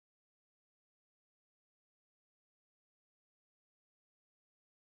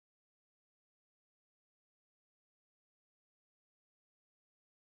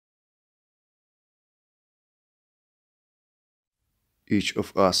Each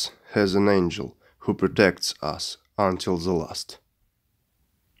of us has an angel who protects us until the last.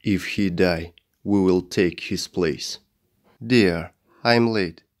 If he die, we will take his place. Dear, I'm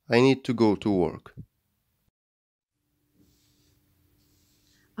late. I need to go to work.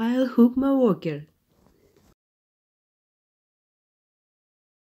 I'll hook my walker.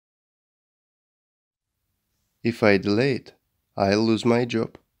 If I delay it, I'll lose my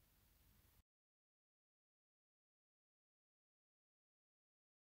job.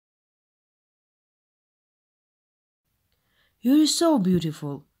 You're so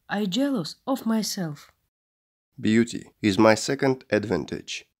beautiful. I'm jealous of myself. Beauty is my second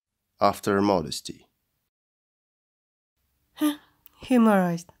advantage, after modesty. Heh,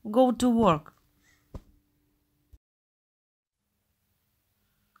 humorized. Go to work.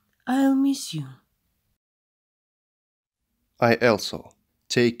 I'll miss you. I also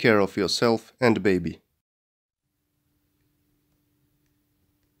take care of yourself and baby.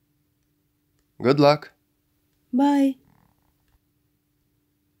 Good luck. Bye.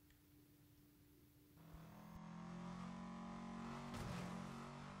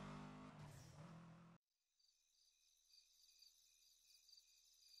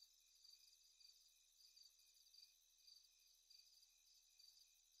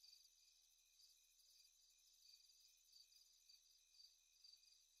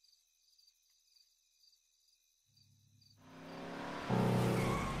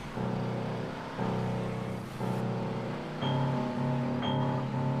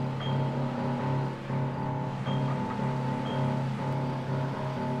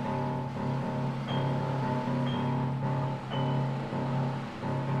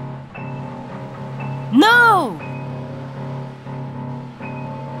 No!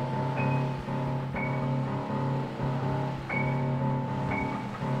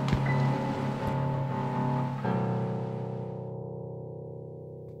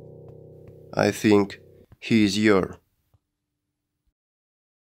 I think he is your.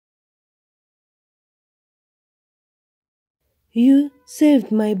 You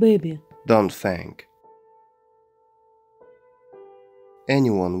saved my baby. Don't thank.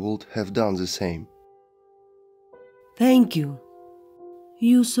 Anyone would have done the same. Thank you.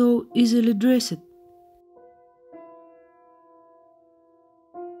 You so easily dressed.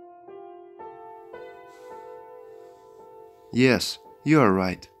 Yes, you are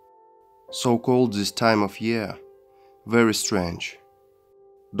right. So cold this time of year. Very strange.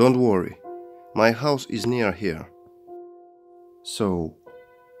 Don't worry, my house is near here. So,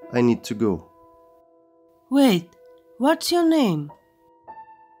 I need to go. Wait, what's your name?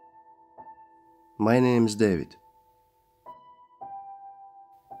 My name is David.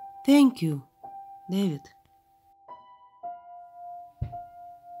 Thank you, David.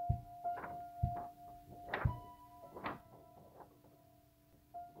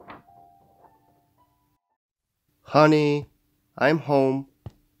 Honey, I'm home.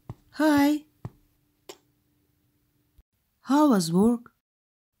 Hi. How was work?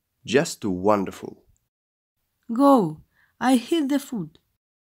 Just wonderful. Go. I hid the food.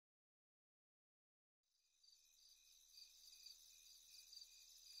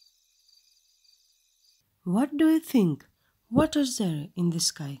 What do you think? What is there in the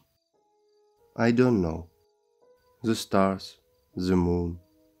sky? I don't know. The stars, the moon,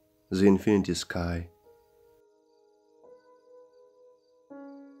 the infinity sky.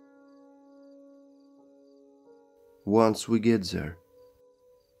 Once we get there,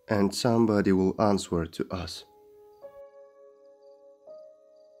 and somebody will answer to us.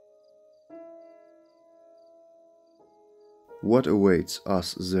 What awaits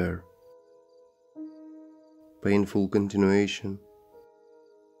us there? Painful continuation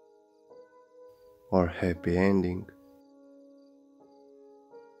or happy ending?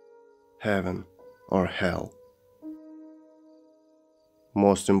 Heaven or hell?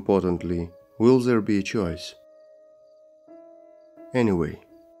 Most importantly, will there be a choice? Anyway,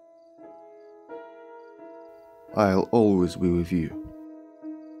 I'll always be with you.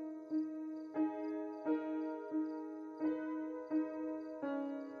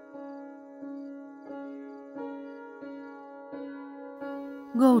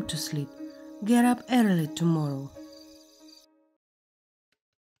 Go to sleep. Get up early tomorrow.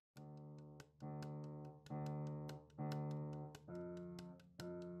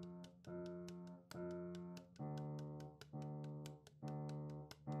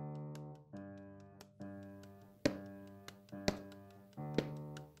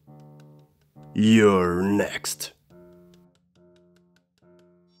 You're next.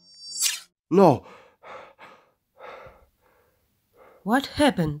 No, What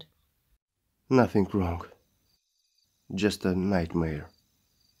happened? nothing wrong. just a nightmare.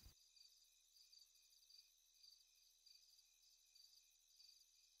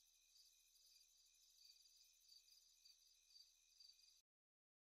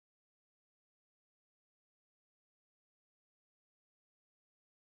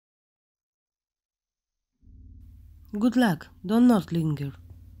 Good luck. Do not linger.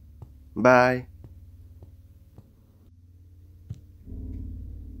 Bye.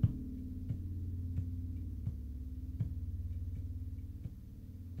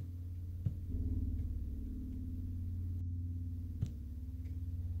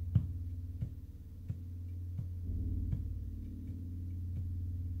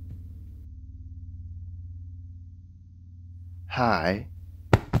 Hi.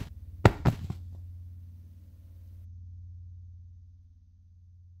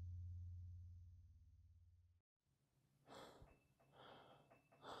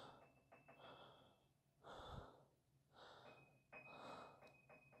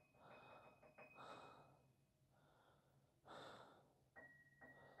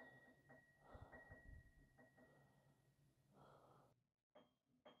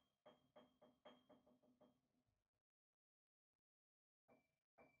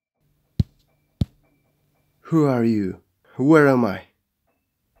 Who are you? Where am I?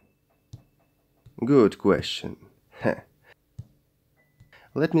 Good question.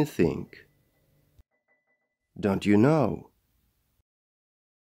 Let me think. Don't you know?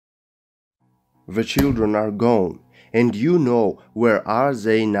 The children are gone, and you know where are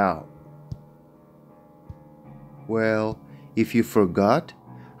they now? Well, if you forgot,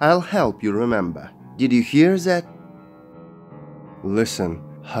 I'll help you remember. Did you hear that? Listen,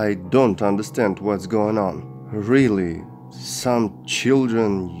 I don't understand what's going on. Really, some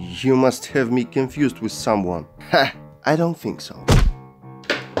children, you must have me confused with someone. Ha! I don't think so.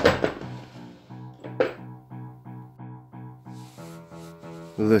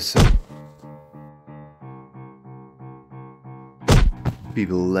 Listen.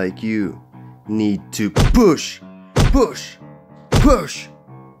 People like you need to push, push, push.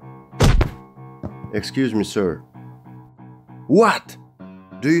 Excuse me, sir. What?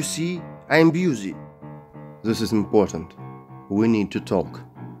 Do you see? I'm busy. This is important. We need to talk.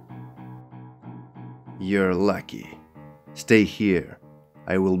 You're lucky. Stay here.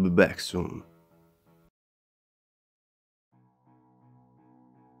 I will be back soon.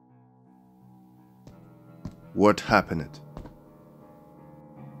 What happened?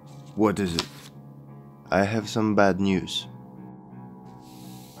 What is it? I have some bad news.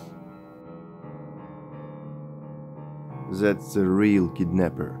 That's the real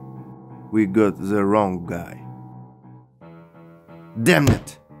kidnapper. We got the wrong guy. Damn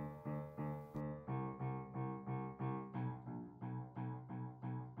it!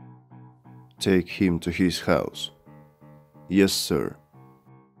 Take him to his house. Yes, sir.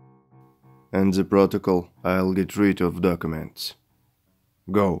 And the protocol, I'll get rid of documents.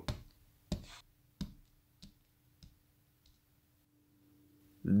 Go.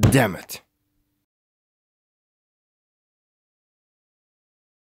 Damn it!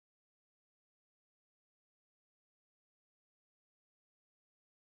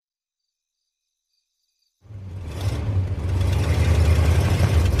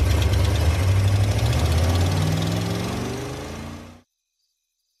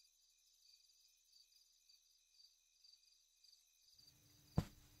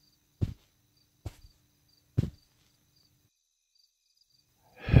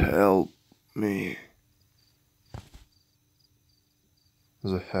 Help me.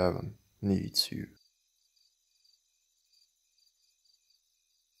 The heaven needs you.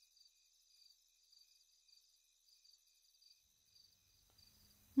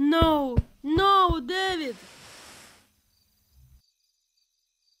 No! No, David!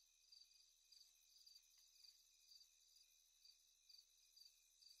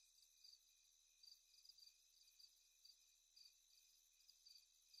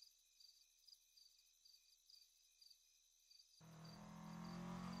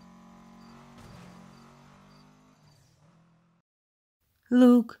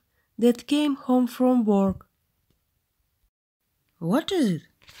 Look, Dad came home from work. What is it?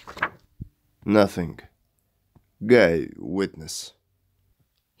 Nothing. Guy, witness.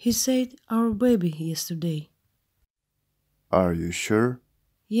 He said our baby yesterday. Are you sure?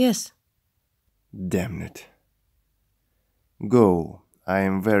 Yes. Damn it. Go. I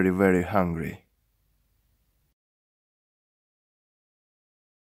am very, very hungry.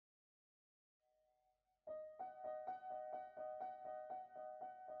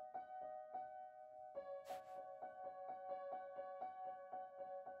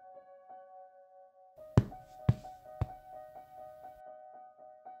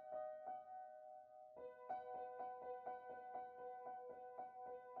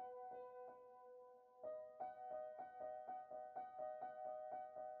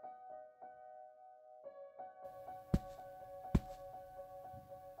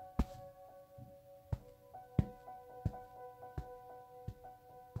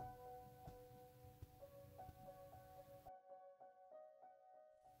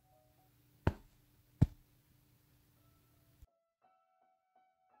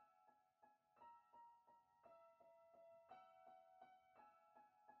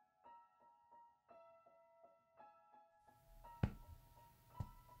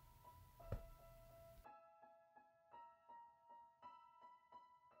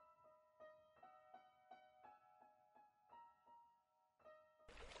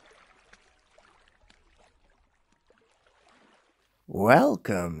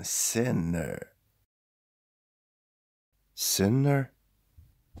 Welcome, sinner. Sinner?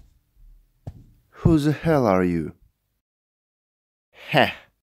 Who the hell are you? Heh,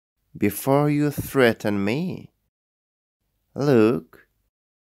 before you threaten me. Look,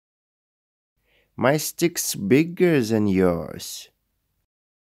 my stick's bigger than yours.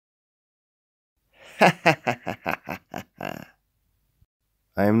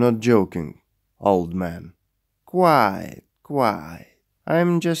 I'm not joking, old man. Quiet, quiet.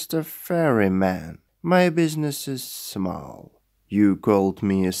 I'm just a ferryman. My business is small. You called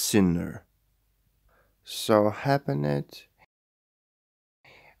me a sinner. So happen it.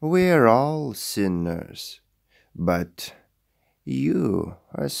 We're all sinners, but you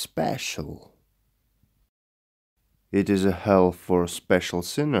are special. It is a hell for special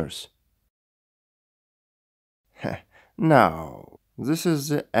sinners. No, this is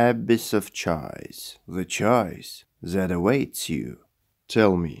the abyss of choice, the choice that awaits you.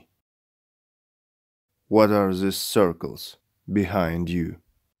 Tell me, what are these circles behind you?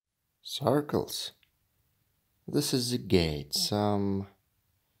 Circles? This is the gate. Some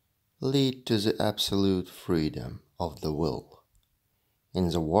lead to the absolute freedom of the will. In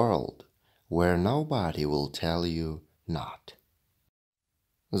the world where nobody will tell you not.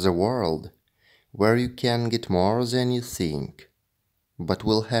 The world where you can get more than you think, but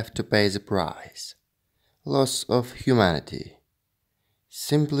will have to pay the price. Loss of humanity.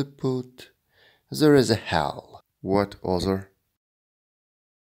 Simply put, there is a hell. What other?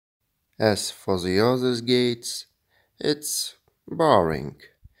 As for the other gates, it's boring.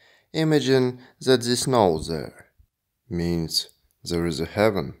 Imagine that the snow there means there is a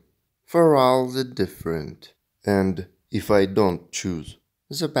heaven. For all the different. And if I don't choose,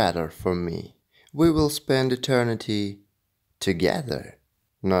 the better for me. We will spend eternity together.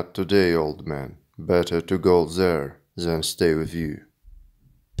 Not today, old man. Better to go there than stay with you.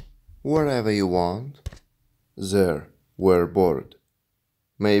 Wherever you want. There, we're bored.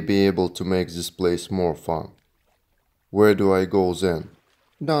 May be able to make this place more fun. Where do I go then?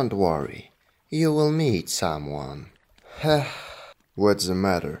 Don't worry. You will meet someone. What's the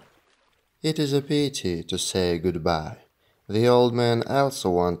matter? It is a pity to say goodbye. The old man also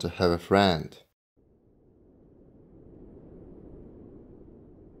wants to have a friend.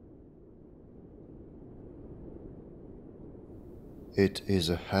 It is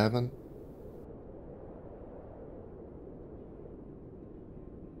a heaven?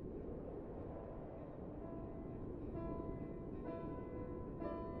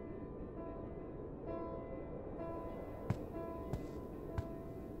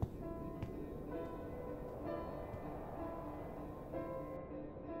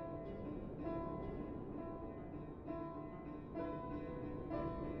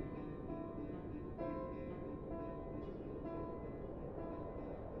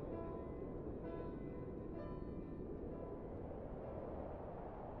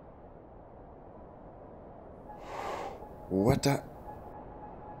 What a...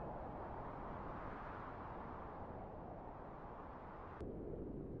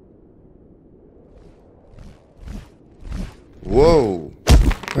 Whoa!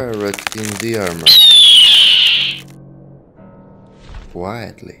 Parrot in the armor.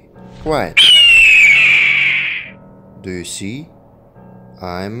 Quietly, quietly. Do you see?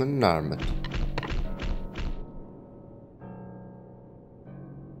 I'm unarmed.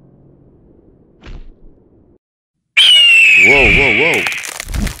 Whoa, whoa, whoa!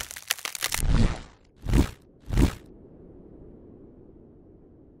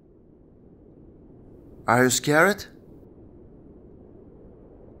 Are you scared?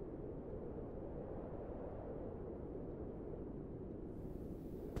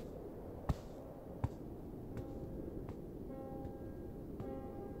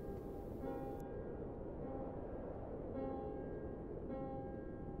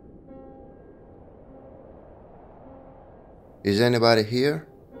 Is anybody here?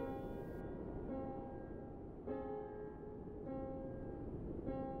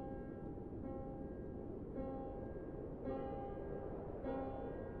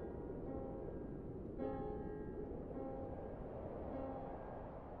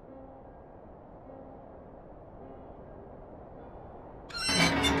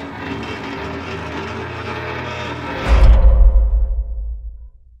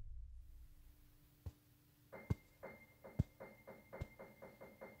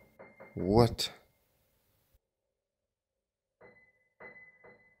 What?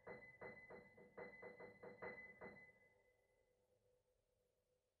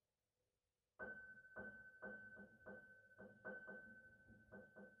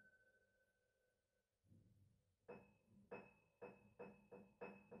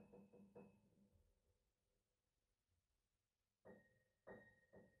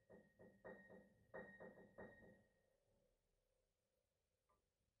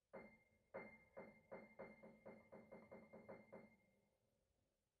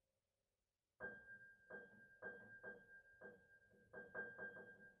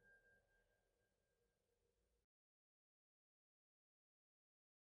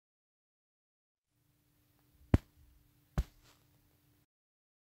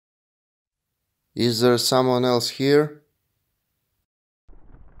 Is there someone else here?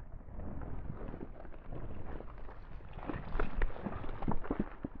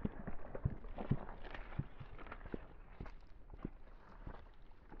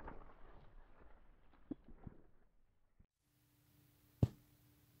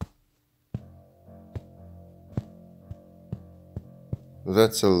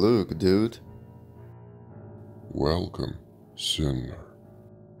 That's a look, dude. Welcome, sinner.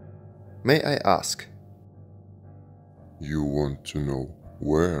 May I ask? You want to know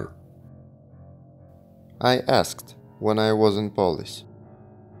where? I asked when I was in Polis.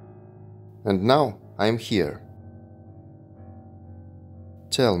 And now I'm here.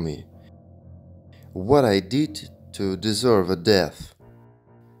 Tell me, what I did to deserve a death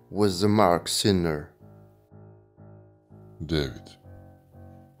with the mark sinner. David,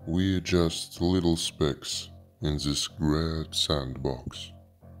 we're just little specks in this great sandbox.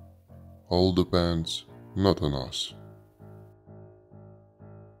 All depends not on us.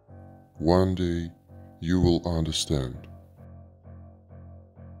 One day you will understand.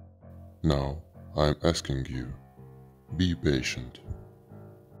 Now I'm asking you, be patient.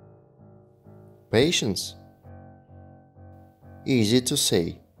 Patience? Easy to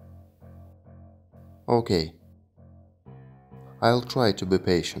say. Okay. I'll try to be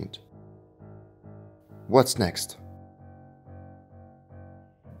patient. What's next?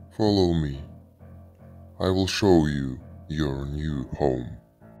 Follow me. I will show you your new home.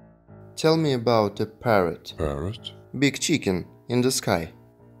 Tell me about a parrot. Parrot? Big chicken in the sky.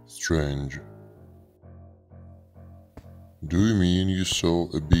 Strange. Do you mean you saw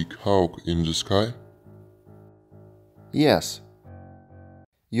a big hawk in the sky? Yes.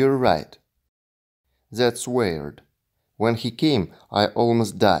 You're right. That's weird. When he came, I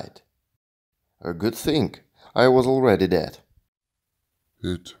almost died. A good thing. I was already dead.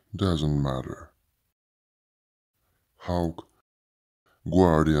 It doesn't matter. Hawk,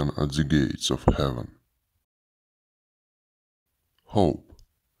 guardian at the gates of heaven. Hope.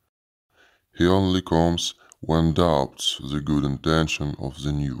 He only comes when doubts the good intention of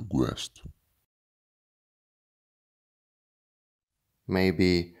the new guest.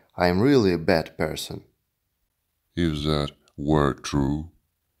 Maybe I'm really a bad person. If that were true,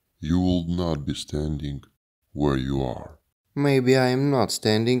 you would not be standing where you are. Maybe I am not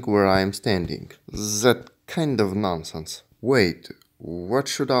standing where I am standing. That kind of nonsense. Wait, what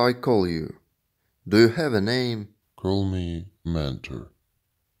should I call you? Do you have a name? Call me Mentor.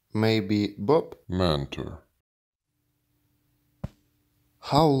 Maybe Bob? Mentor.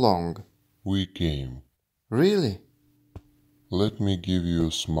 How long? We came. Really? Let me give you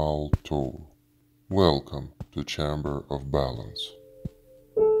a small tour. Welcome to Chamber of Balance.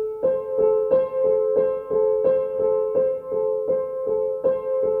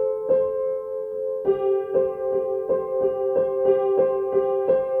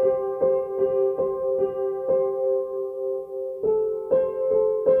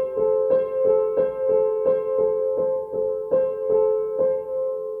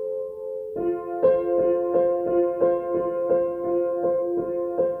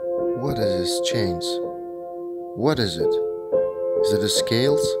 What is this chains? What is it? Is it the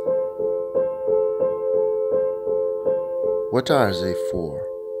scales? What are they for?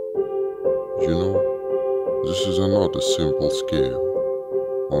 You know, this is not a simple scale.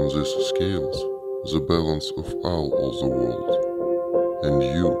 On these scales, the balance of all of the world. And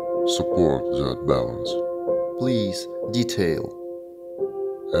you support that balance. Please, detail.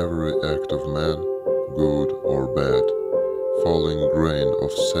 Every act of man, good or bad, falling grain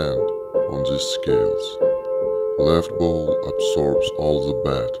of sand on these scales. Left ball absorbs all the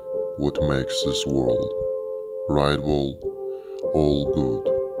bad, what makes this world. Right ball, all good.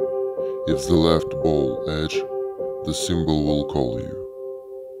 If the left ball edge, the symbol will call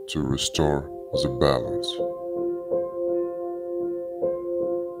you to restore the balance.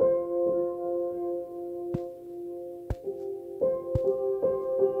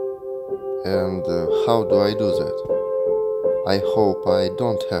 And how do I do that? I hope I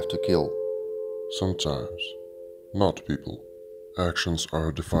don't have to kill. Sometimes, not people. Actions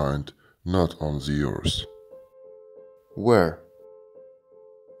are defined not on the earth. Where?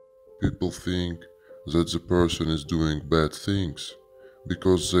 People think that the person is doing bad things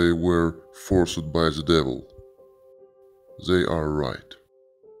because they were forced by the devil. They are right.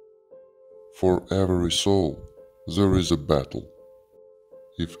 For every soul, there is a battle.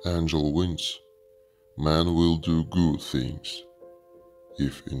 If angel wins, man will do good things.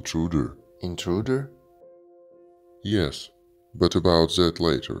 If intruder... Intruder? Yes, but about that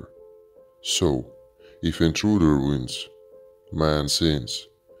later. So, if intruder wins, man sins,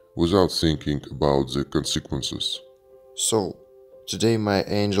 without thinking about the consequences. So, today my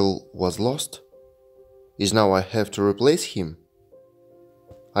angel was lost? Is now I have to replace him?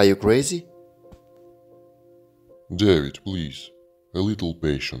 Are you crazy? David, please, a little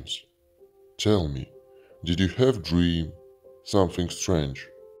patience. Tell me, did you have dream something strange?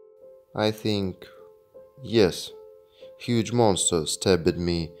 I think, yes. Huge monster stabbed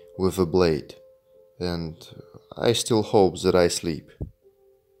me with a blade, and I still hope that I sleep.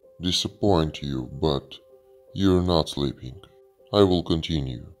 Disappoint you, but you're not sleeping. I will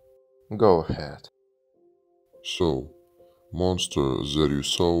continue. Go ahead. So, monster that you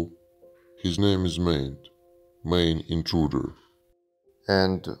saw, his name is main intruder.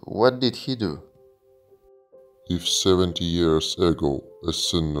 And what did he do? If 70 years ago a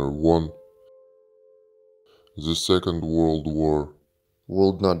sinner won the Second World War,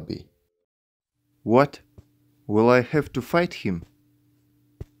 Would not be. What? Will I have to fight him?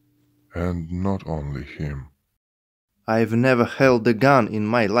 and not only him, I've never held a gun in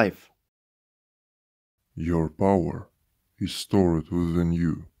my life. your power is stored within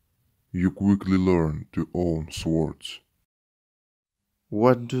you. You quickly learn to own swords.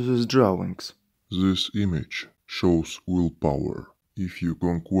 What do these drawings? This image shows willpower. If you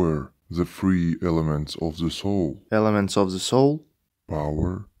conquer the three elements of the soul, Elements of the soul?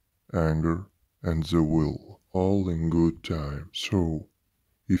 power, anger, and the will, all in good time. So,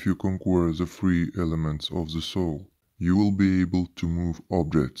 if you conquer the three elements of the soul, you will be able to move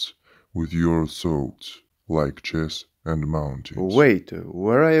objects with your thoughts, like chess and mountains. Wait,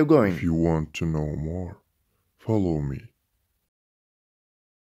 where are you going? If you want to know more, follow me.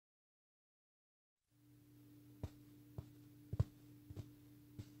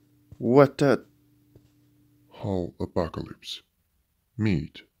 What Hall Apocalypse.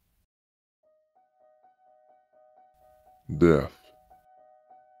 Meet. Death.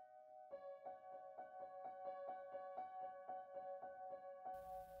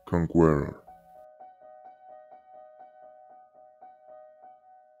 Conqueror.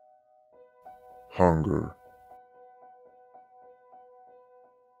 Hunger.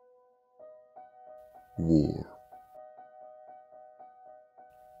 War.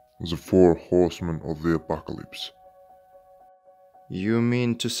 The four horsemen of the apocalypse. You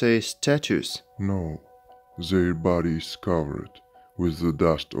mean to say statues? No, their bodies covered with the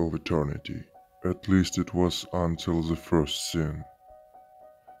dust of eternity. At least it was until the first sin.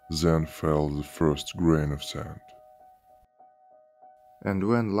 Then fell the first grain of sand. And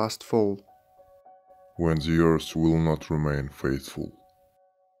when last fall? When the earth will not remain faithful.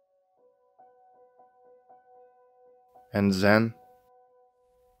 And then?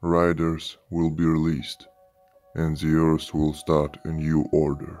 Riders will be released, and the earth will start a new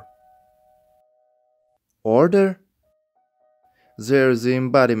order. Order? They're the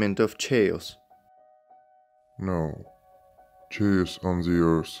embodiment of chaos. No, chaos on the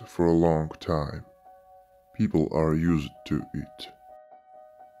earth for a long time. People are used to it.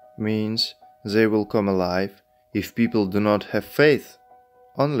 Means they will come alive if people do not have faith.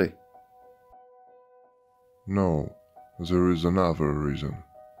 Only. No, there is another reason.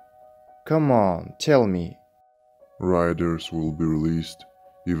 Come on, tell me. Riders will be released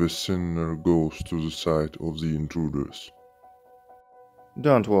if a sinner goes to the side of the intruders.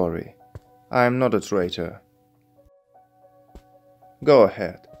 Don't worry, I'm not a traitor. Go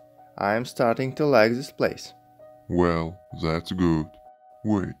ahead, I'm starting to like this place. Well, that's good.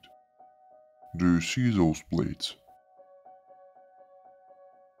 Wait, do you see those plates?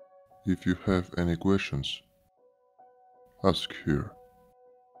 If you have any questions, ask here.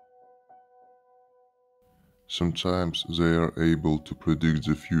 Sometimes they are able to predict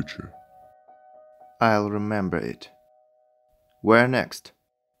the future. I'll remember it. Where next?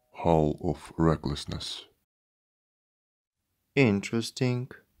 Hall of Recklessness. Interesting.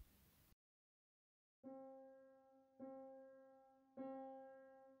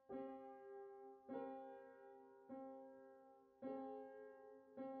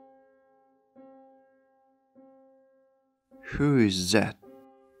 Who is that?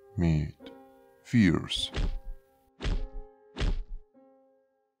 Meet. Fierce.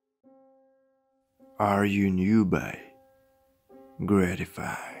 Are you newbie?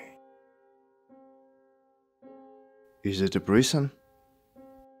 Gratify. Is it a prison?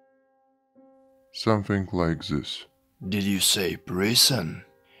 Something like this. Did you say prison?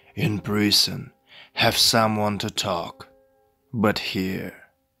 In prison, have someone to talk. But here,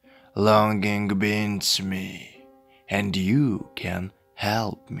 longing binds me, and you can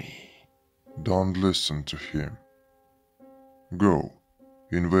help me. Don't listen to him. Go.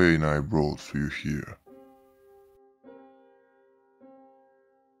 In vain I brought you here.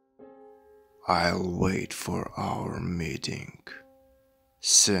 I'll wait for our meeting,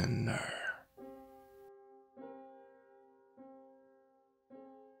 sinner.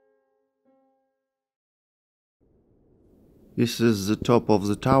 This is the top of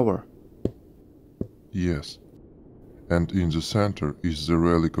the tower. Yes. And in the center is the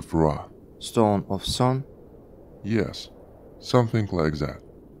relic of Ra. Stone of Sun. Yes, something like that.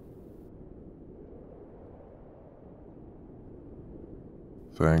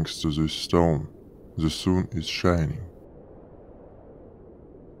 Thanks to this stone, the sun is shining.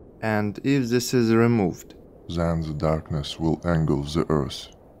 And if this is removed, Then the darkness will engulf the earth.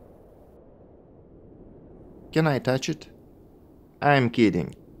 can I touch it? I'm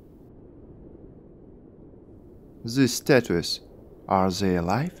kidding. These statues, are they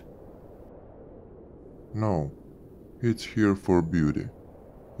alive? No, it's here for beauty.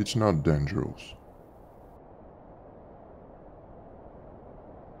 It's not dangerous.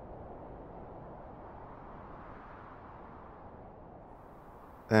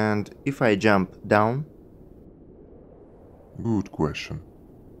 And if I jump down? Good question.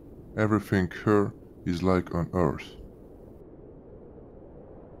 Everything here is like on Earth.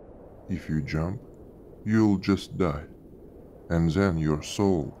 If you jump, you'll just die, and then your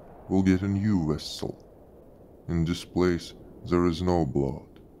soul will get a new vessel. In this place, there is no blood.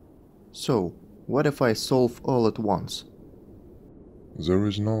 So, what if I solve all at once? There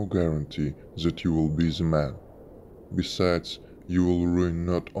is no guarantee that you will be the man. Besides, you will ruin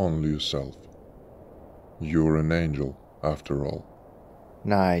not only yourself. You're an angel, after all.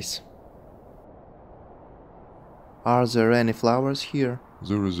 Nice. Are there any flowers here?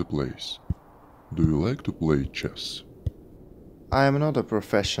 There is a place. Do you like to play chess? I am not a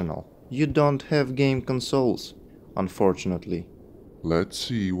professional. You don't have game consoles, unfortunately. Let's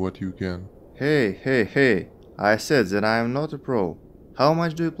see what you can. Hey, I said that I am not a pro. How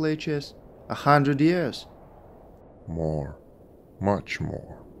much do you play chess? 100 years? More. Much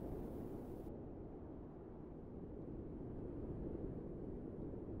more.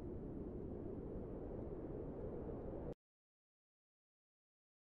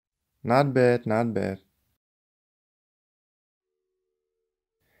 Not bad, not bad.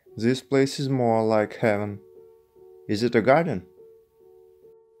 This place is more like heaven. Is it a garden?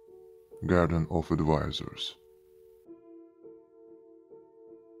 Garden of Advisors.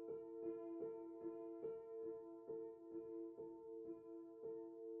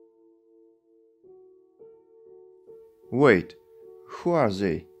 Wait, who are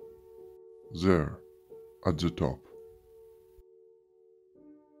they? There, at the top.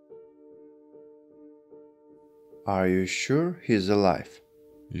 Are you sure he's alive?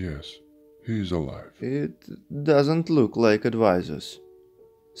 Yes, he is alive. It doesn't look like advisors.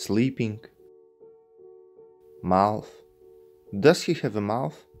 Sleeping. Mouth. Does he have a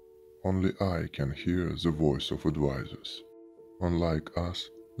mouth? Only I can hear the voice of advisors. Unlike us,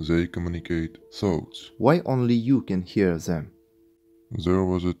 they communicate thoughts. Why only you can hear them? There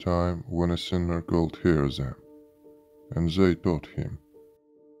was a time when a sinner could hear them, and they taught him.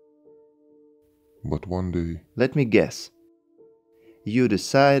 But one day, Let me guess. You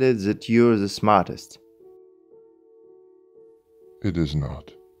decided that you're the smartest. it is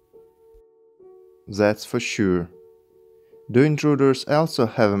not. That's for sure. Do intruders also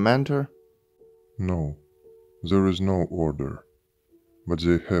have a mentor? No, there is no order, but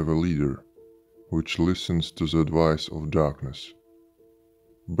they have a leader, which listens to the advice of darkness.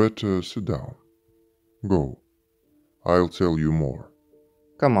 Better sit down. Go. I'll tell you more.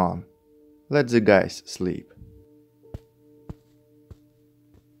 Come on, let the guys sleep.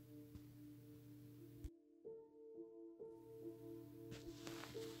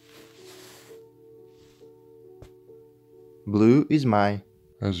 Blue is mine.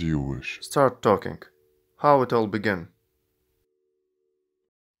 As you wish. Start talking. How it all began.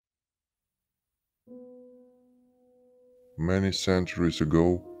 Many centuries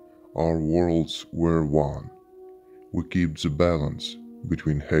ago, our worlds were one. We keep the balance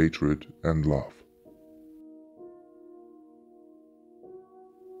between hatred and love.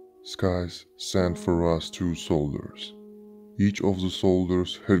 Skies sent for us 2 soldiers. Each of the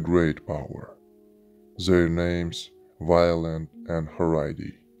soldiers had great power. Their names, Violent and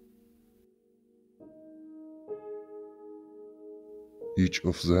Haridi. Each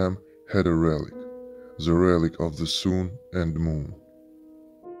of them had a relic, the relic of the sun and moon.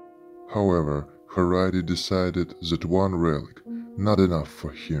 However, Haridi decided that one relic not enough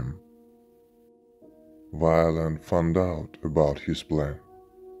for him. Violent found out about his plan.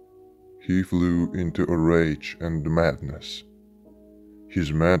 He flew into a rage and madness.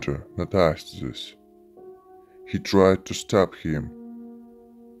 His mentor noticed this. He tried to stop him,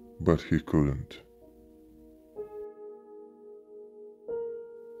 but he couldn't.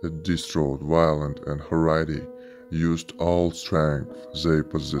 A distraught, violent, and Haredi used all strength they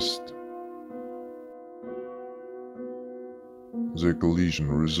possessed. The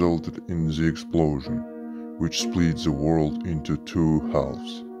collision resulted in the explosion, which split the world into two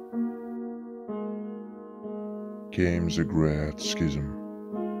halves. Came the Great Schism.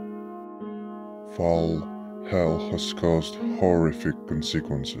 Foul hell has caused horrific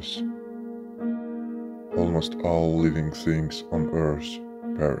consequences. Almost all living things on earth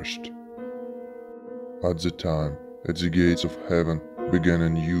perished. At the time, at the gates of heaven began a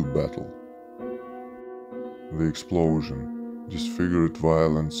new battle. The explosion disfigured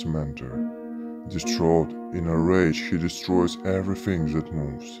violent Mentor. Distraught, in a rage, he destroys everything that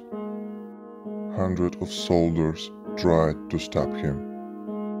moves. Hundreds of soldiers tried to stop him,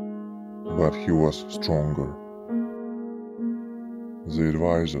 but he was stronger. The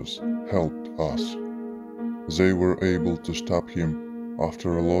advisors helped us. They were able to stop him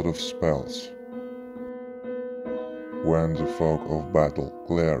after a lot of spells. When the fog of battle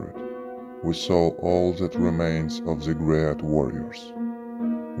cleared, we saw all that remains of the great warriors.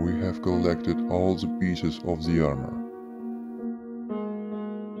 We have collected all the pieces of the armor.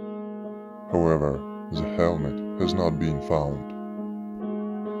 However, the helmet has not been found.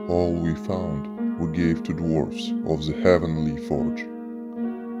 All we found we gave to dwarfs of the Heavenly Forge.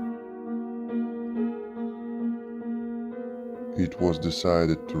 It was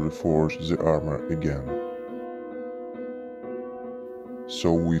decided to reforge the armor again.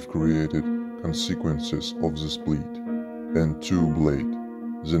 So we've created consequences of the split, and two blade,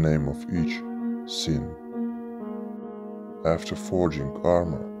 the name of each, Sin. After forging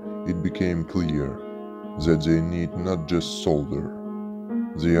armor, it became clear that they need not just solder.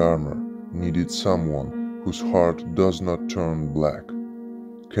 The armor needed someone whose heart does not turn black,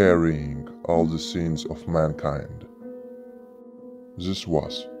 carrying all the sins of mankind. This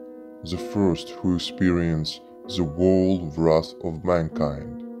was the first who experienced the whole wrath of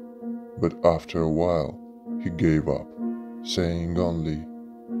mankind, but after a while he gave up, saying only,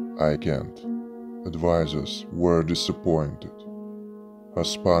 "I can't." Advisors were disappointed.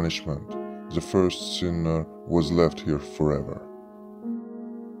 As punishment, the first sinner was left here forever.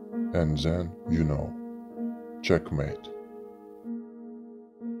 And then, checkmate.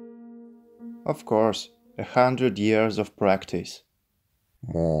 Of course, 100 years of practice.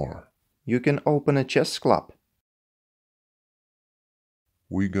 More. You can open a chess club.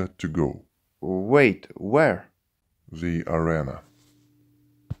 We got to go. Wait, where? The arena.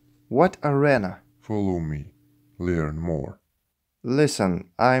 What arena? Follow me. Learn more.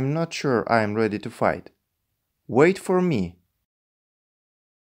 Listen, I'm not sure I'm ready to fight. Wait for me.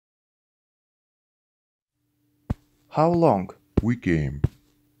 How long? We came.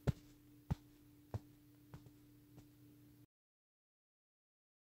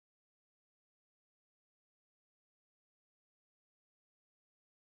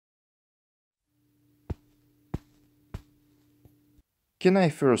 Can I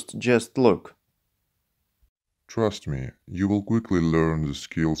first just look? Trust me, you will quickly learn the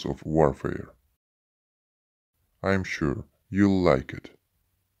skills of warfare. I'm sure you'll like it.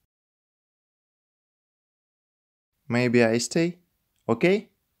 Maybe I stay? Okay?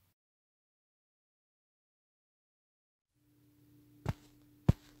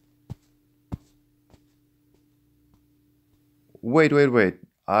 Wait.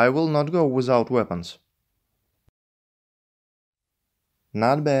 I will not go without weapons.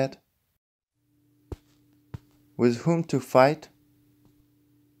 Not bad. With whom to fight?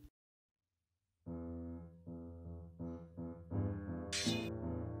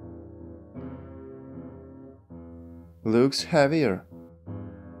 Looks heavier.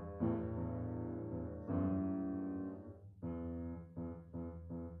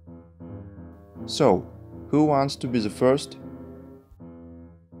 So, who wants to be the first?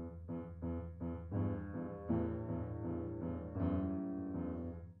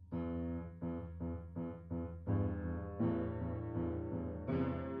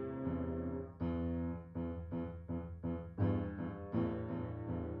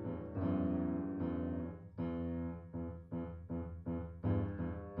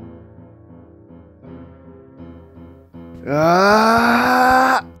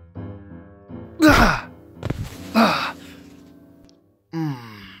 Ah! Ah! Ah!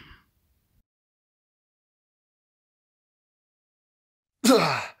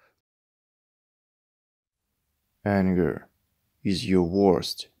 Ah! Anger is your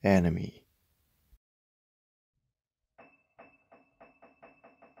worst enemy.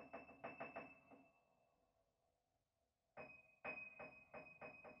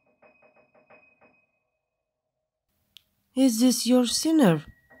 Is this your sinner?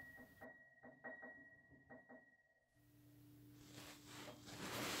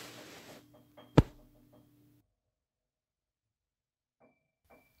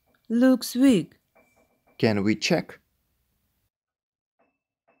 Looks weak. Can we check?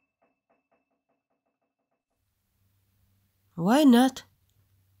 Why not?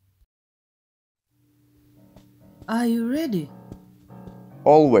 Are you ready?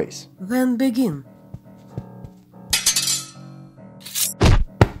 Always. Then begin.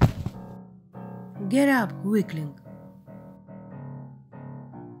 Get up, weakling.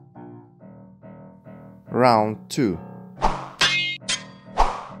 Round 2.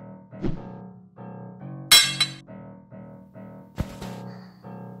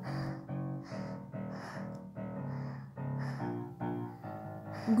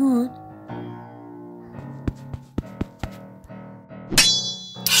 Good.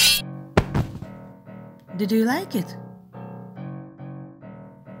 Did you like it?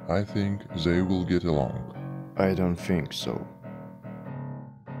 I think they will get along. I don't think so.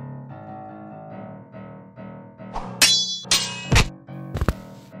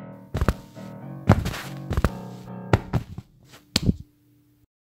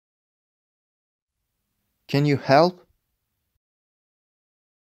 Can you help?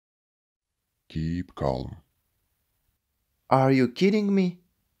 Keep calm. Are you kidding me?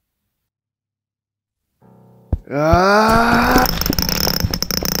 Ah!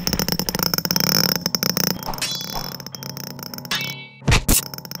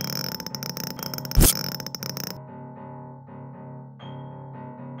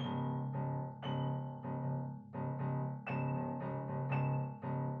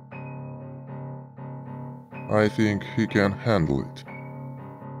 I think he can handle it.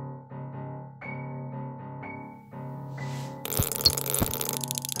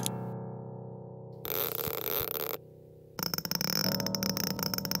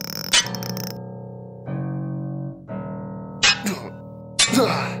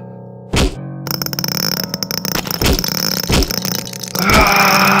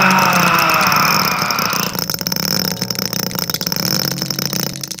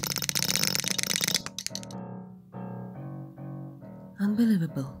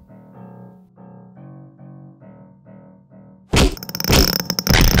 Unbelievable.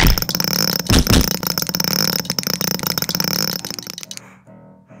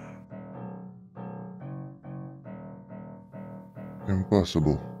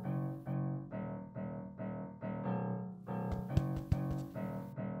 Impossible.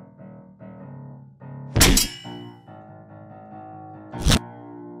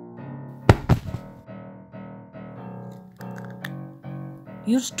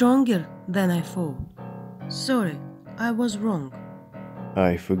 You're stronger than I thought. Sorry, I was wrong.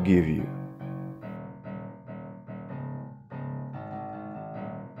 I forgive you.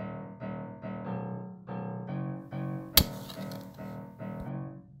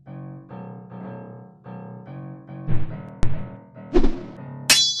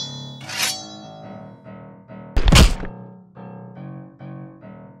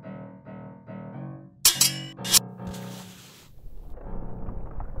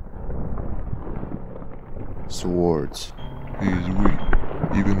 Swords. He is weak,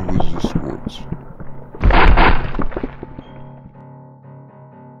 even with the swords.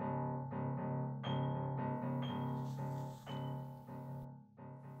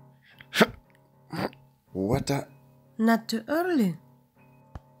 What a... Not too early.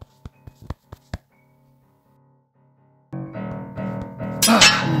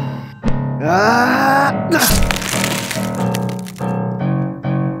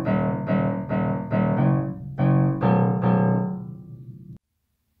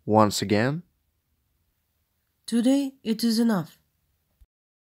 Once again? Today it is enough.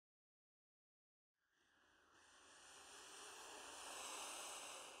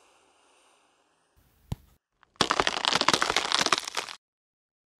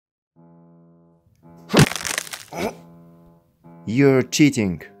 You're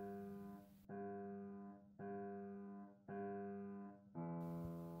cheating.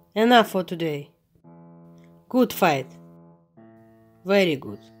 Enough for today. Good fight. Very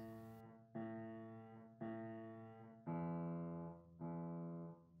good.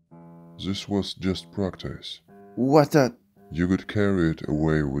 This was just practice. What a... You could carry it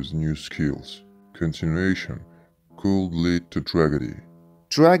away with new skills. Continuation could lead to tragedy.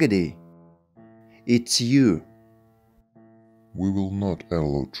 Tragedy. It's you. We will not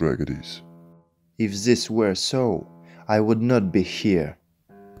allow tragedies. If this were so, I would not be here.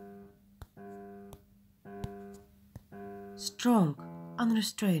 Strong,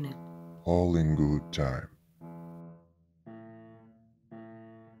 unrestrained. All in good time.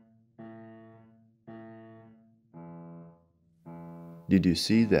 Did you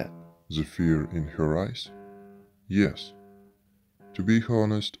see that? The fear in her eyes? Yes. To be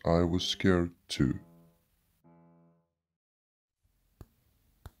honest, I was scared too.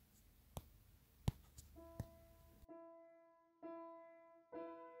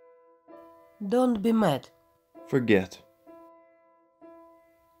 Don't be mad. Forget.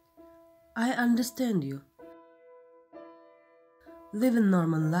 I understand you. Living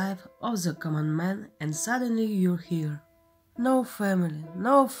normal life of the common man, and suddenly you're here. No family,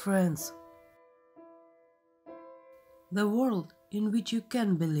 no friends. The world in which you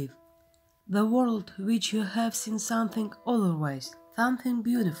can believe. The world which you have seen something otherwise, something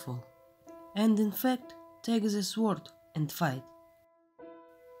beautiful. And in fact, take the sword and fight.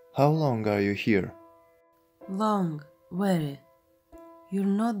 How long are you here? Long, very. You're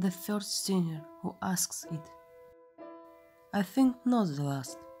not the first singer who asks it. I think not the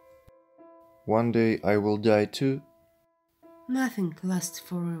last. One day I will die too? Nothing lasts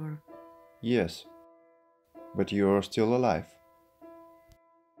forever. Yes. But you are still alive.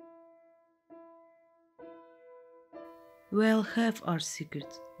 We all have our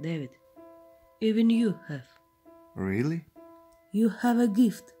secrets, David. Even you have. Really? You have a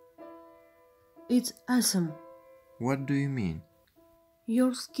gift. It's awesome. What do you mean?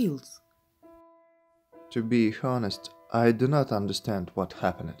 Your skills. To be honest, I do not understand what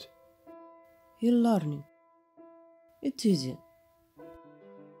happened. You're learning. It's easy.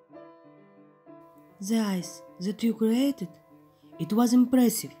 The ice that you created, it was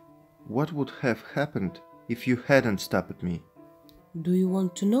impressive. What would have happened if you hadn't stopped me? Do you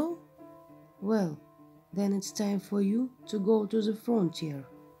want to know? Well, then it's time for you to go to the frontier.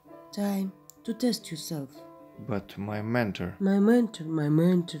 Time to test yourself. But my mentor... My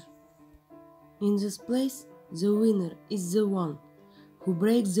mentor. In this place, the winner is the one who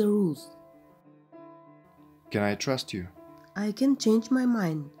breaks the rules. Can I trust you? I can change my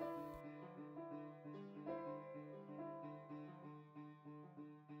mind.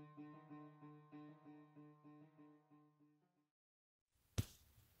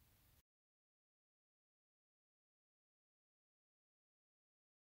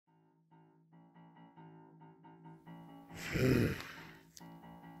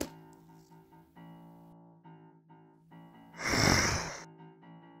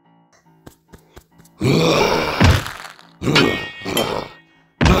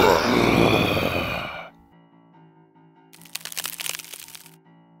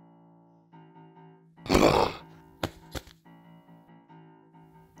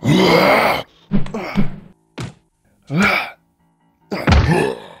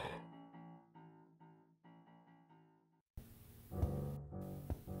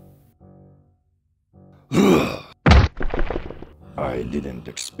 I didn't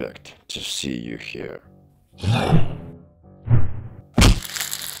expect to see you here.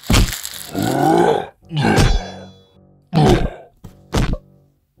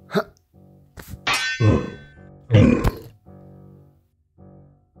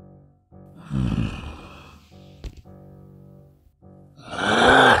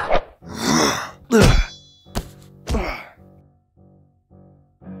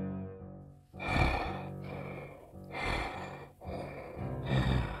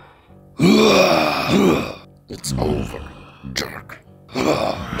 It's over, jerk.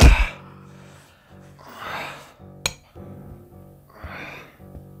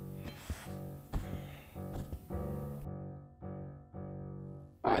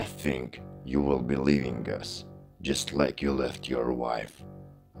 I think you will be leaving us, just like you left your wife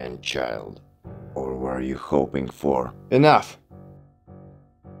and child. Or were you hoping for? Enough!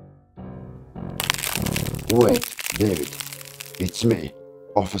 Wait, David. It's me,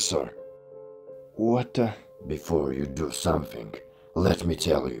 officer. What Before you do something, let me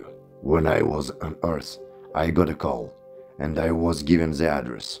tell you. When I was on Earth, I got a call, and I was given the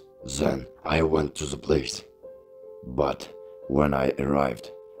address. Then I went to the place. But when I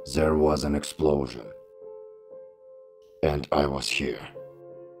arrived, there was an explosion. And I was here.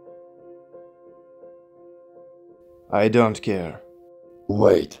 I don't care.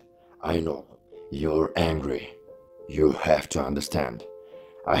 Wait, I know. You're angry. You have to understand.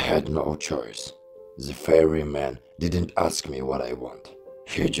 I had no choice. The ferryman didn't ask me what I want.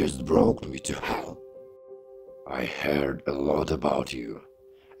 He just brought me to hell. I heard a lot about you,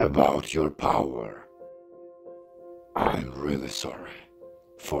 about your power. I'm really sorry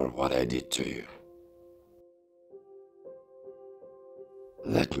for what I did to you.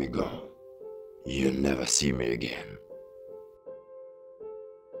 Let me go. You'll never see me again.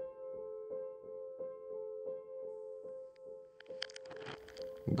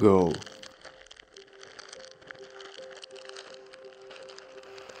 Go.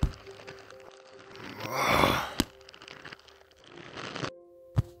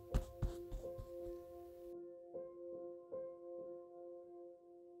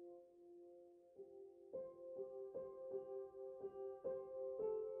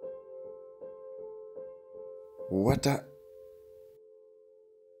 What a...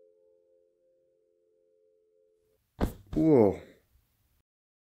 Whoa.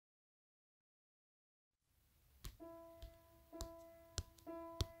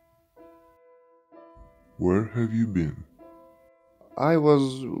 Where have you been? I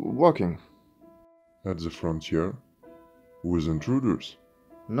was walking. At the frontier? With intruders?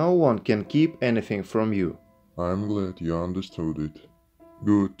 No one can keep anything from you. I'm glad you understood it.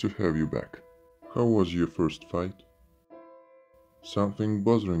 Good to have you back. How was your first fight? Something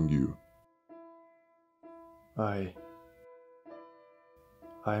bothering you? I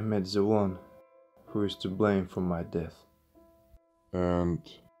met the one who is to blame for my death. And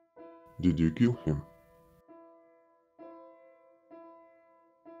did you kill him?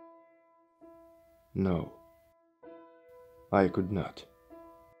 No, I could not.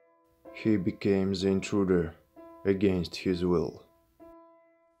 He became the intruder against his will.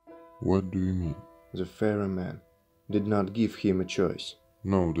 What do you mean? The ferryman did not give him a choice.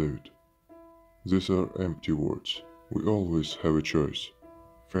 No, David. These are empty words. We always have a choice.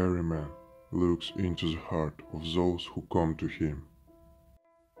 Ferryman looks into the heart of those who come to him.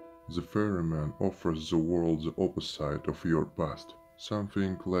 The ferryman offers the world the opposite of your past,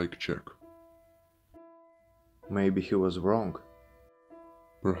 something like check. Maybe he was wrong.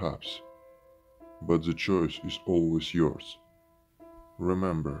 Perhaps. But the choice is always yours.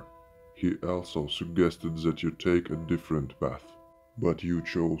 Remember, he also suggested that you take a different path, but you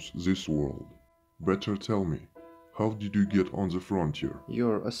chose this world. Better tell me, how did you get on the frontier?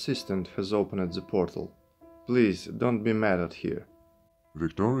 Your assistant has opened the portal. Please don't be mad at her.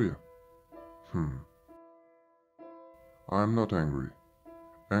 Victoria? I'm not angry.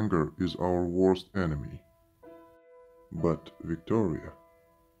 Anger is our worst enemy. But Victoria,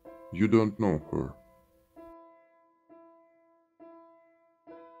 you don't know her.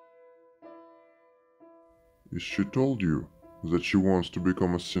 Is she told you that she wants to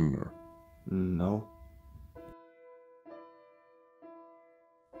become a sinner? No.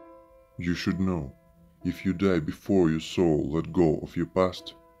 You should know, if you die before your soul let go of your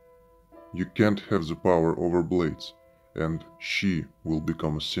past, you can't have the power over Blades, and she will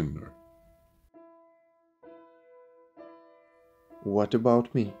become a sinner. What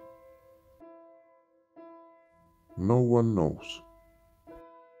about me? No one knows.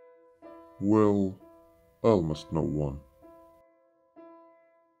 Well, almost no one.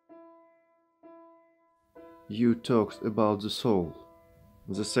 You talked about the soul.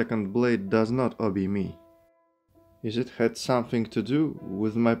 The second blade does not obey me. Is it had something to do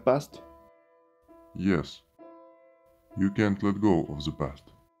with my past? Yes, you can't let go of the past.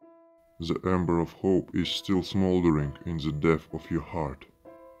 The ember of hope is still smoldering in the depth of your heart.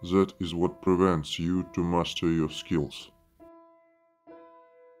 That is what prevents you to master your skills.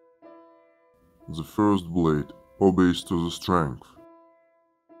 The first blade obeys to the strength.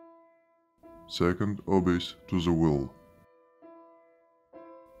 Second obeys to the will.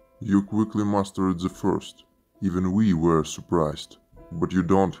 You quickly mastered the first. Even we were surprised, but you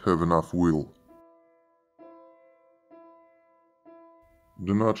don't have enough will.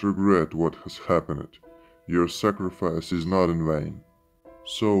 Do not regret what has happened. Your sacrifice is not in vain.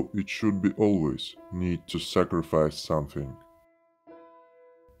 So it should be always need to sacrifice something.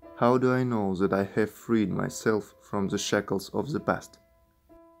 How do I know that I have freed myself from the shackles of the past?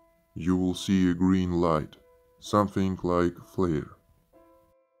 You will see a green light, something like flare.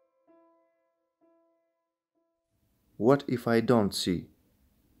 What if I don't see?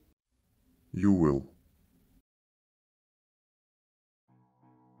 You will.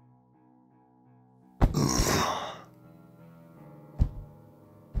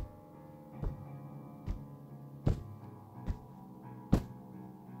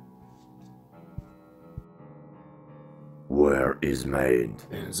 Where is Maid?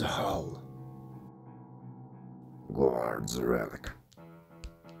 In the hall. Guard the relic.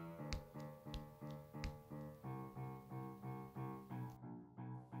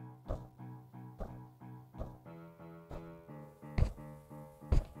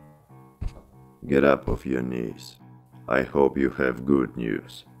 Get up off your knees. I hope you have good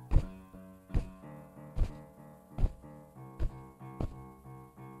news.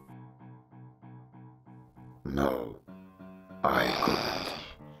 No, I couldn't.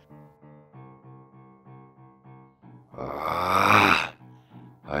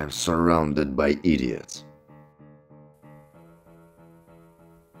 I'm surrounded by idiots.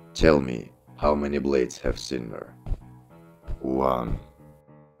 Tell me, how many blades have Sinner? One.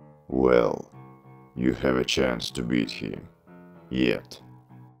 Well, you have a chance to beat him. Yet.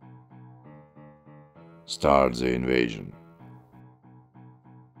 Start the invasion.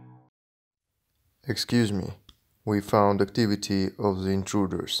 Excuse me, We found activity of the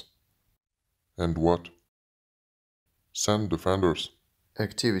intruders. And what? Sand defenders.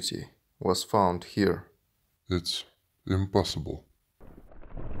 Activity was found here. It's impossible.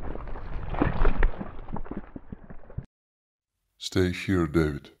 Stay here,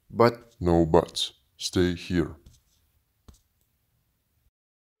 David. But No buts. Stay here.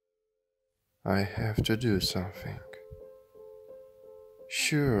 I have to do something.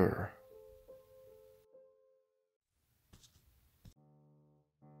 Sure.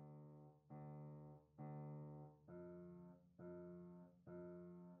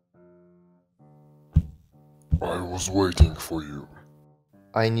 I was waiting for you.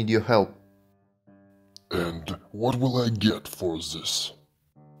 I need your help. And what will I get for this?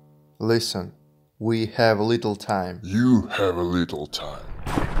 Listen, we have little time. You have a little time.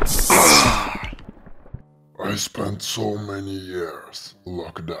 I spent so many years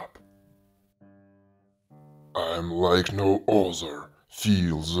locked up. I'm like no other,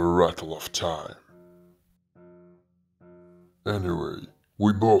 feel the rattle of time. Anyway,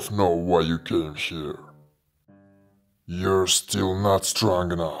 we both know why you came here. You're still not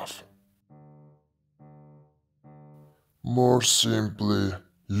strong enough. More simply,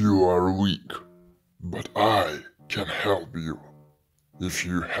 you are weak. But I can help you, if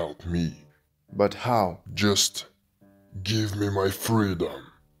you help me. But how? Just give me my freedom.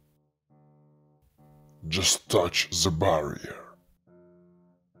 Just touch the barrier.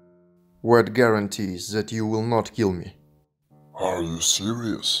 What guarantees that you will not kill me? Are you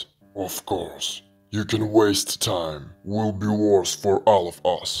serious? Of course. You can waste time. Will be worse for all of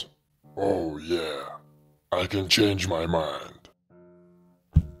us. Oh yeah. I can change my mind.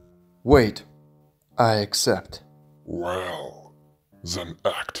 Wait. I accept. Well, then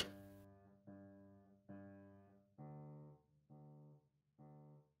act.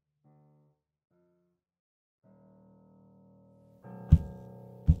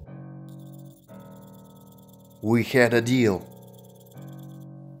 We had a deal.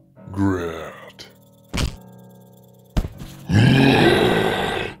 Great.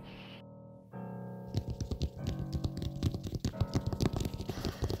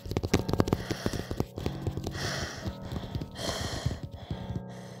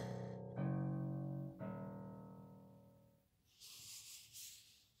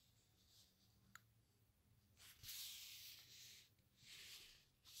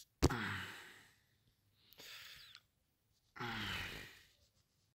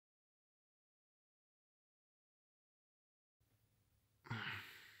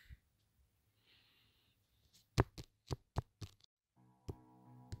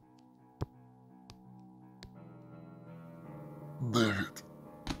 David,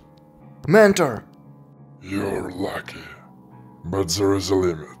 Mentor! you're lucky. But there is a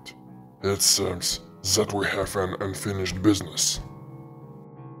limit. It seems that we have an unfinished business.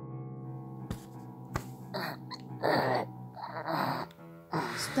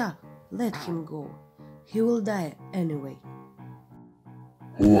 Stop. Let him go. He will die anyway.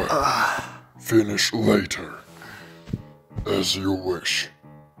 Well, finish later. As you wish.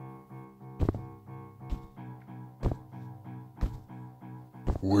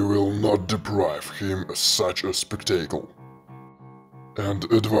 We will not deprive him of such a spectacle. And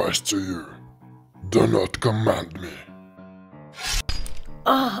advice to you, do not command me.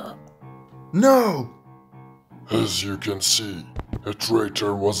 No! As you can see, a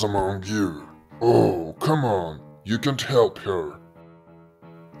traitor was among you. Oh, come on, you can't help her.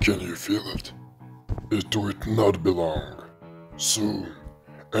 Can you feel it? It will not be long. Soon,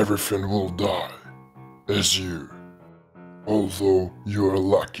 everything will die, as you. Although you are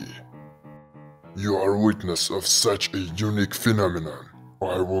lucky. You are witness of such a unique phenomenon.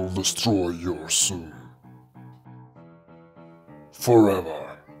 I will destroy you soon.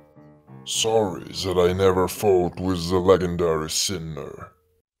 Forever. Sorry that I never fought with the legendary sinner.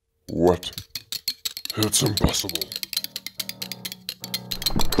 What? It's impossible.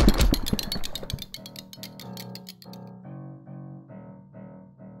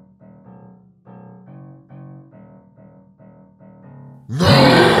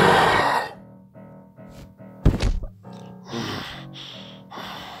 No!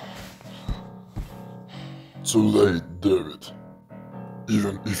 Too late, David.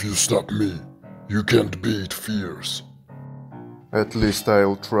 Even if you stop me, you can't beat fears. At least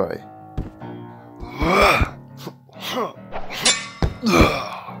I'll try.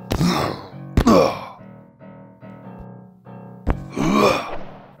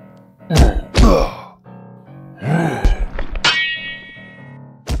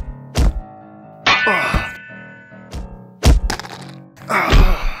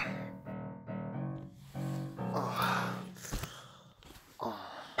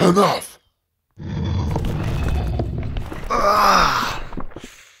 Enough!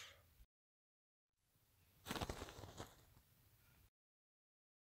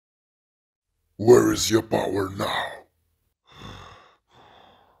 Where is your power now?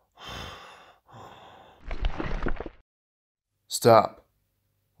 Stop.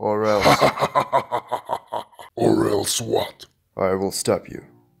 Or else Or else what? I will stop you.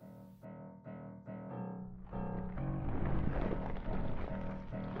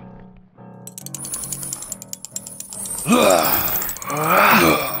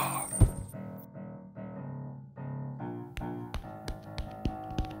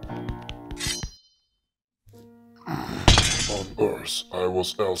 On Earth, I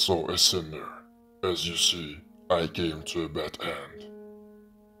was also a sinner. As you see, I came to a bad end.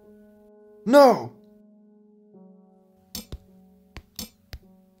 No!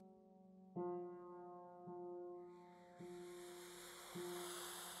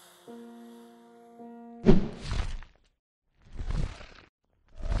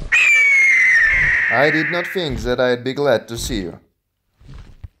 I did not think that I'd be glad to see you.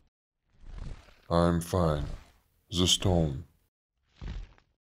 I'm fine. The stone.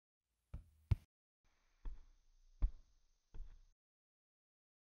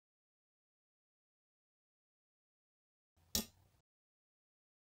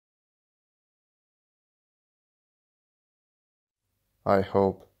 I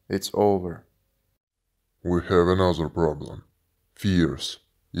hope it's over. We have another problem. Fears.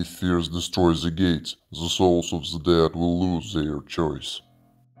 If fears destroys the gates, the souls of the dead will lose their choice.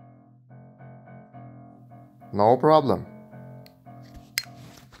 No problem.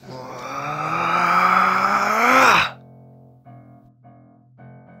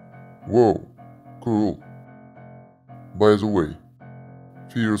 Whoa, cool. By the way,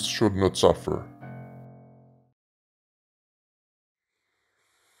 fears should not suffer.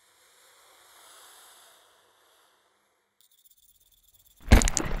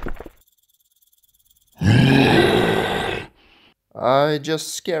 I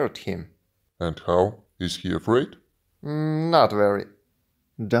just scared him. And how? Is he afraid? Not very.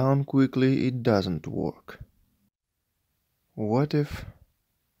 Down quickly it doesn't work. What if...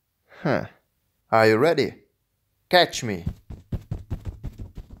 Huh. Are you ready? Catch me.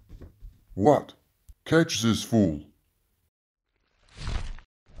 What? Catch this fool!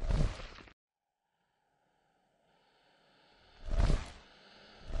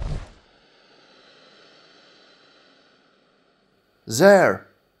 There!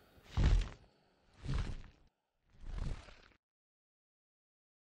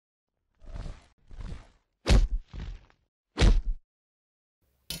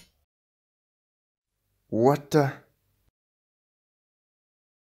 What the...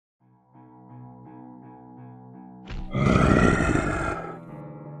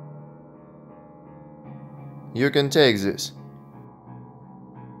 You can take this.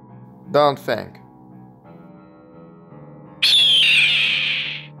 Don't think.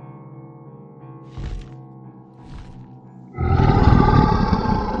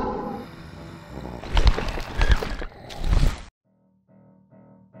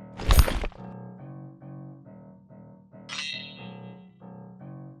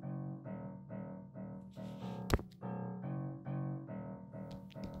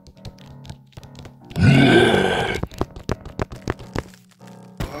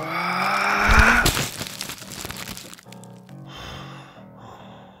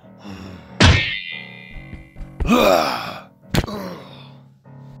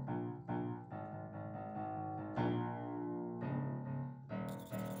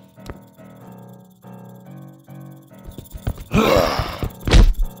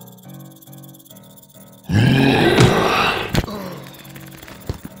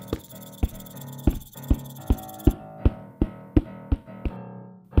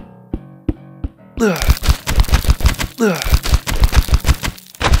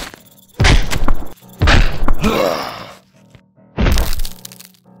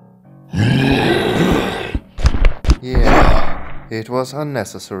 Yeah, it was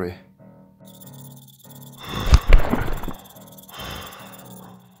unnecessary.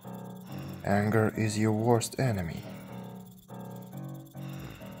 Anger is your worst enemy.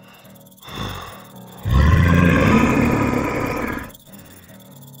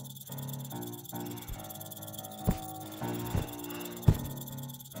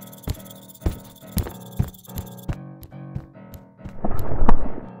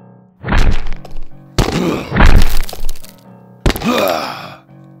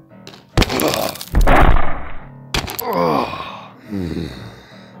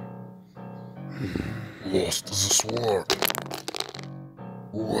 Lost the sword.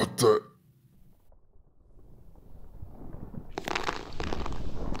 What the...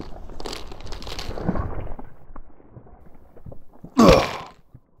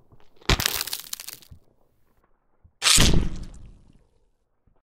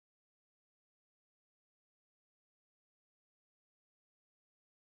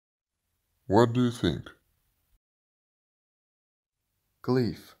 What do you think?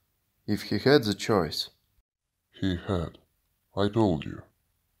 Cliff, if he had the choice. He had. I told you.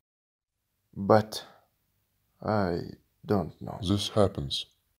 But I don't know. This happens.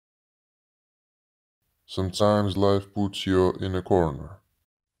 Sometimes life puts you in a corner,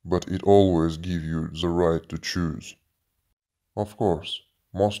 but it always gives you the right to choose. Of course,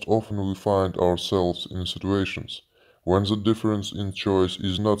 most often we find ourselves in situations when the difference in choice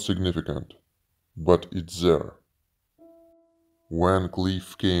is not significant, but it's there. When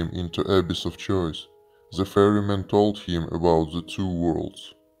Cliff came into Abyss of Choice, the ferryman told him about the two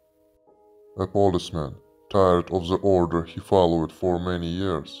worlds. A policeman, tired of the order he followed for many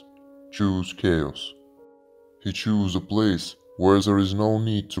years, chose chaos. He chose a place where there is no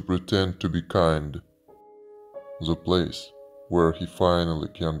need to pretend to be kind. The place where he finally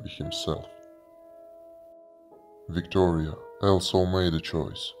can be himself. Victoria also made a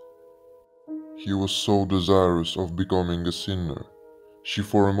choice. He was so desirous of becoming a sinner, she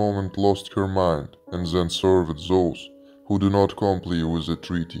for a moment lost her mind and then served those who do not comply with the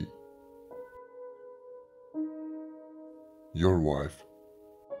treaty. Your wife.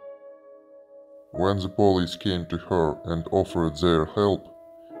 When the police came to her and offered their help,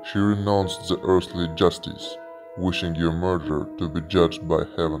 she renounced the earthly justice, wishing your murder to be judged by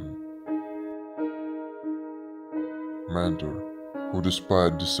heaven. Mentor, who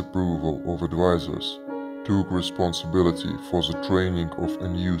despite disapproval of advisors, took responsibility for the training of a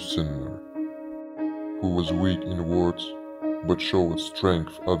new sinner, who was weak in words, but showed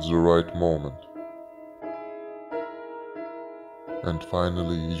strength at the right moment. And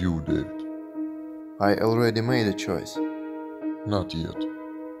finally you, David. I already made a choice. Not yet.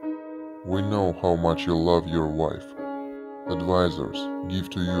 We know how much you love your wife. Advisors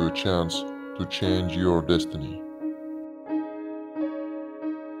give to you a chance to change your destiny.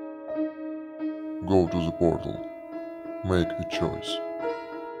 Go to the portal. Make a choice.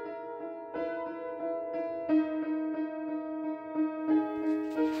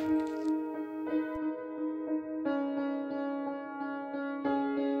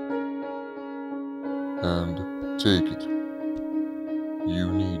 And take it.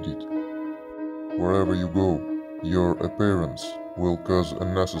 You need it. Wherever you go, your appearance will cause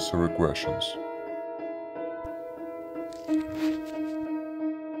unnecessary questions.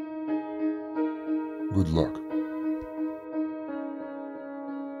 Good luck.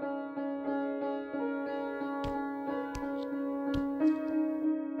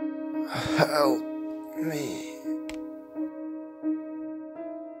 Help me.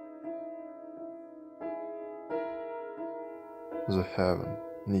 The heaven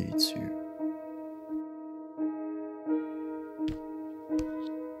needs you.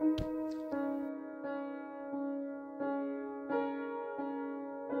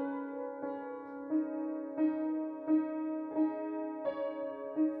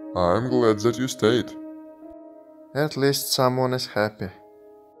 I'm glad that you stayed. At least someone is happy.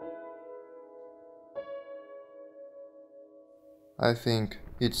 I think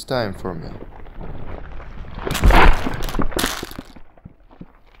it's time for me.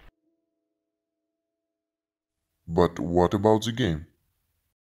 But what about the game?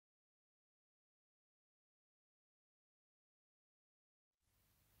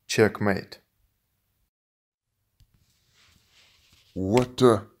 Checkmate. What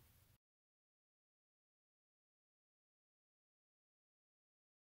the...